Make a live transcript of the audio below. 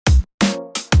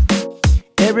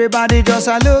Everybody just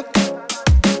a look.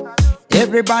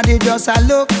 Everybody just a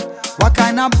look. What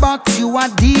kind of box you are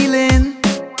dealing?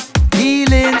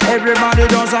 Dealing. Everybody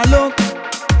just a look.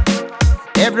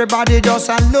 Everybody just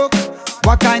a look.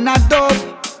 What kind of dope?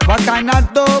 What kind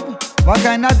of dope? What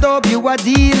kind of dope you are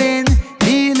dealing?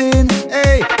 Dealing.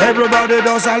 Hey, everybody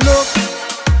just a look.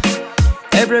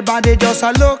 Everybody just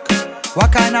a look.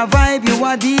 What kind of vibe you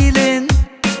are dealing?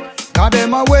 Got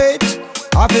them a wait.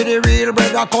 After the real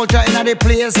brother culture in the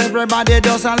place. Everybody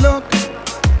just a look.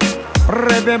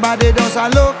 Everybody just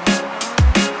a look.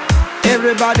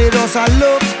 Everybody just a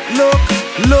look. Look,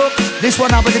 look. This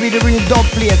one happens to be the real dub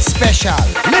plate special.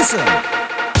 Listen.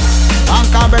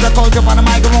 Anchor brother culture on the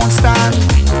microphone stand.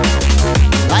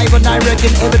 Live and direct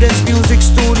in Evidence Music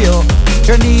Studio.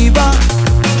 Geneva,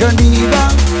 Geneva,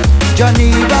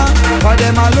 Geneva. For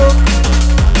them a look.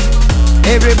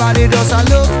 Everybody does a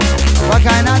look. What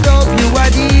kind of dope you are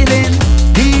dealing?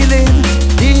 Dealing,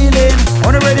 dealing.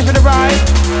 Are you ready for the ride?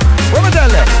 What me tell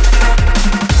you?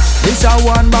 This a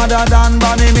one better than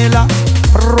Bonnie Miller.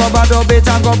 Rubber dub it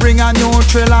and go bring a new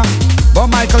thriller. But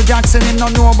Michael Jackson him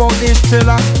not know about this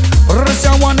thriller.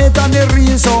 Russia want it and the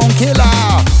real sound killer.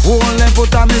 Hold them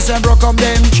foot and miss and broke up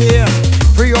them chain.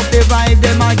 Free up the vibe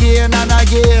them again and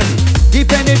again. The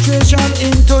penetration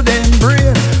into them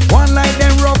brain. One like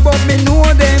them rub up me know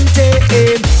them take.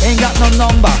 Ain't got no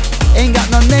number, ain't got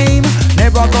no name.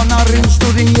 Never gonna reach to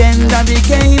the end of the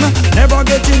game. Never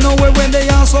getting nowhere when they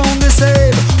all sound the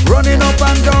same. Running up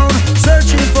and down,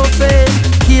 searching for fame.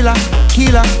 Killer,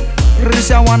 killer.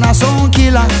 Risha wanna sound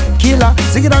killer, killer.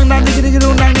 Ziggy dang dang, diggy diggy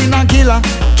dang dang dang, killer,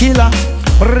 killer.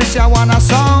 Risha wanna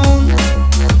sound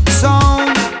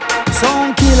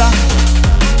killer.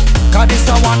 Cause this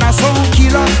a wanna sound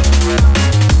killer.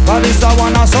 Cause this a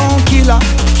wanna sound killer,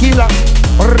 killer.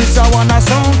 Risha wanna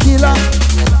sound killer.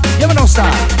 You ever know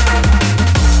style?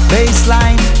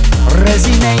 Bassline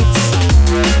resonates.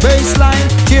 Bassline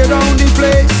tear down the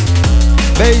place.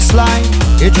 Bassline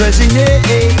it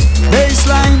resonates.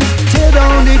 Bassline tear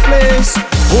down the place.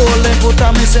 Hold them foot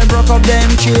and me say broke up them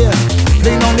chain.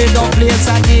 Fling on the dub plates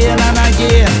again and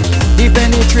again. The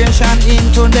penetration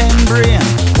into them brain.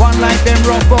 One like them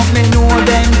rough up me know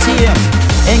them team.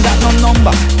 Ain't got no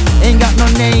number, ain't got no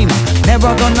name.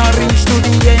 Never gonna reach to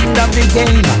the end of the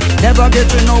game. Never get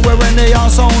to nowhere when they all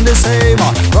sound the same.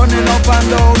 Running up and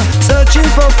down, searching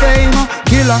for fame.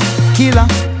 Killer, killer.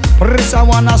 Risa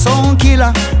wanna sound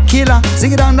killer, killer.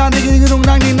 Ziggy dang dang, diggy diggy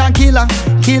dang dang dang, killer,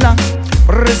 killer.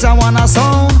 Risa wanna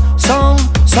sound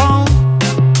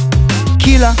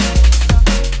killer.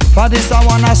 For this I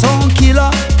wanna sound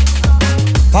killer.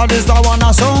 For this I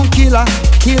wanna sound killer,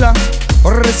 killer.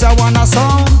 Risa wanna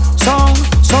sound.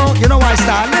 You know I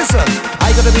start, listen.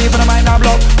 I got the beat for the mic now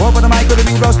blow. Open the mic with the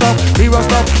beat rust up.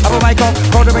 Up a mic up.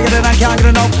 Go to make it and I can't get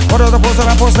enough. Go to the post and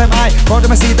I post them high. Go to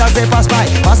my seat as they pass by.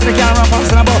 Pass the camera, pass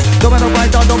the boss. Domino right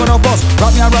down, domino boss.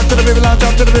 Rock me and rock to the baby lounge,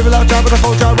 up to the baby lounge, up to the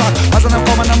culture rock. Pass them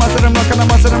come and I master them rock and I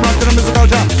master them rock to the musical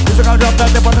drop. Musical drop that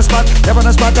they're on the spot. They're on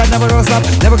the spot that never gonna stop.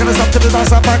 Never gonna stop to the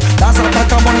dance pack. Dance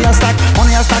pack, money a stack.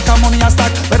 Money a stack, money a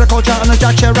stack. Better culture on the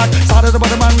jack chair rack. Started the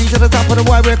bottom and reach to the top of the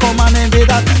wire. Call my name, did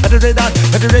that. Better did that.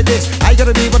 Better did this. I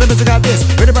gotta be, but the music got this.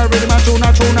 Rhythm by rhythm, I'm tune,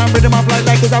 I'm rhythm of light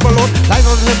like it's double load. Light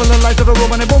on the level, light to the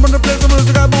room, and the boom in the place, the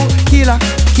music got boom. Killer,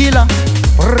 killer.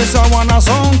 This I wanna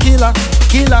sound killer,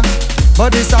 killer.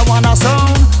 But this I wanna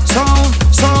sound.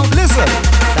 Listen,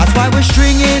 that's why we're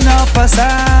stringing up a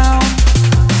sound.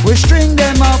 We string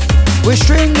them up, we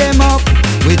string them up.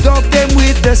 We dub them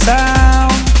with the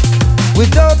sound. We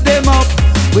dub them up,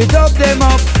 we dub them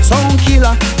up. Sound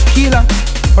killer, killer.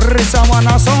 This I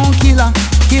wanna sound killer,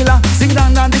 killer. Zig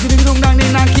dang dang, diggy diggy dang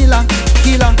dang dang, killer,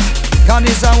 killer. Cause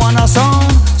this I wanna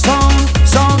sound.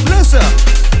 Listen,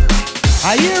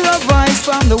 I hear a voice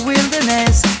from the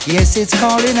wilderness. Yes, it's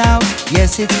calling out.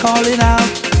 Yes, it's calling out.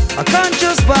 A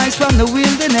conscious voice from the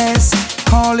wilderness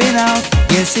calling out.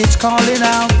 Yes, it's calling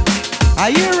out.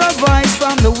 I hear a voice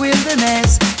from the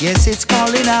wilderness. Yes, it's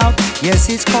calling out. Yes,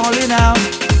 it's calling out.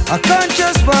 A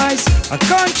conscious voice, a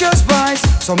conscious voice.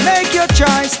 So make your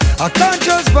choice. A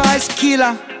conscious voice,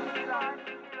 killer.